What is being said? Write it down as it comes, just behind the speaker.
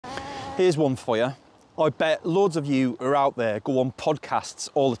Here's one for you. I bet loads of you are out there go on podcasts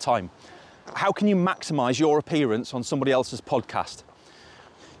all the time. How can you maximize your appearance on somebody else's podcast?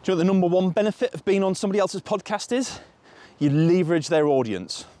 Do you know what the number one benefit of being on somebody else's podcast is? You leverage their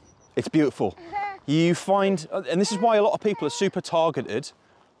audience. It's beautiful. You find, and this is why a lot of people are super targeted.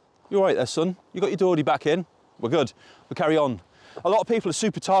 You all right there, son? You got your Geordie back in? We're good. We'll carry on. A lot of people are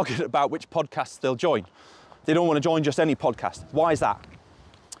super targeted about which podcasts they'll join. They don't want to join just any podcast. Why is that?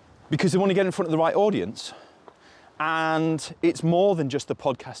 Because they want to get in front of the right audience. And it's more than just the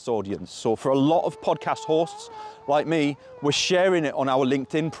podcast audience. So for a lot of podcast hosts like me, we're sharing it on our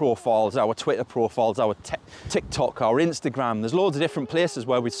LinkedIn profiles, our Twitter profiles, our TikTok, our Instagram. There's loads of different places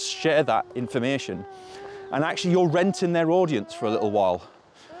where we share that information. And actually you're renting their audience for a little while.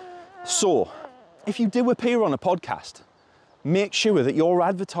 So if you do appear on a podcast, make sure that you're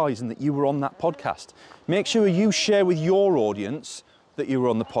advertising that you were on that podcast. Make sure you share with your audience that you were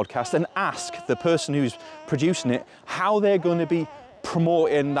on the podcast and ask the person who's producing it how they're going to be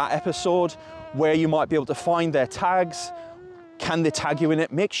promoting that episode, where you might be able to find their tags. Can they tag you in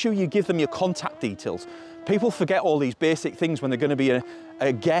it? Make sure you give them your contact details. People forget all these basic things when they're going to be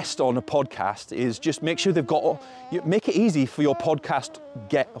a guest on a podcast. Is just make sure they've got, make it easy for your podcast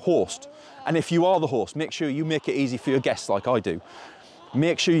host. And if you are the host, make sure you make it easy for your guests like I do.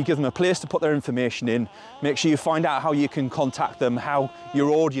 Make sure you give them a place to put their information in. Make sure you find out how you can contact them, how your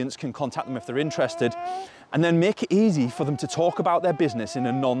audience can contact them if they're interested. And then make it easy for them to talk about their business in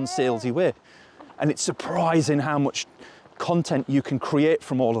a non-salesy way. And it's surprising how much content you can create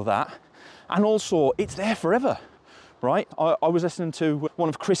from all of that. And also, it's there forever, right? I was listening to one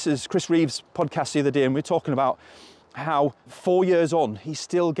of Chris Reeves' podcasts the other day, and we were talking about how 4 years on, he's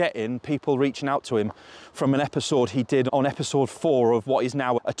still getting people reaching out to him from an episode he did on episode 4 of what is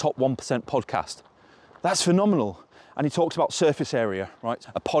now a top 1% podcast. That's phenomenal. And he talks about surface area, right?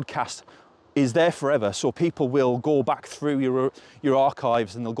 A podcast is there forever, so people will go back through your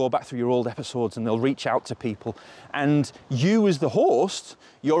archives, and they'll go back through your old episodes, and they'll reach out to people. And you as the host,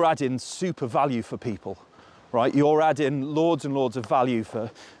 you're adding super value for people. Right, you're adding loads and loads of value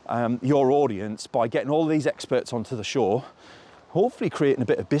for your audience by getting all these experts onto the show, hopefully creating a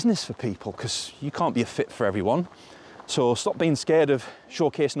bit of business for people, because you can't be a fit for everyone. So stop being scared of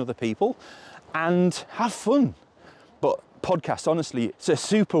showcasing other people and have fun. But podcast, honestly, it's a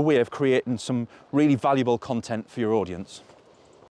super way of creating some really valuable content for your audience.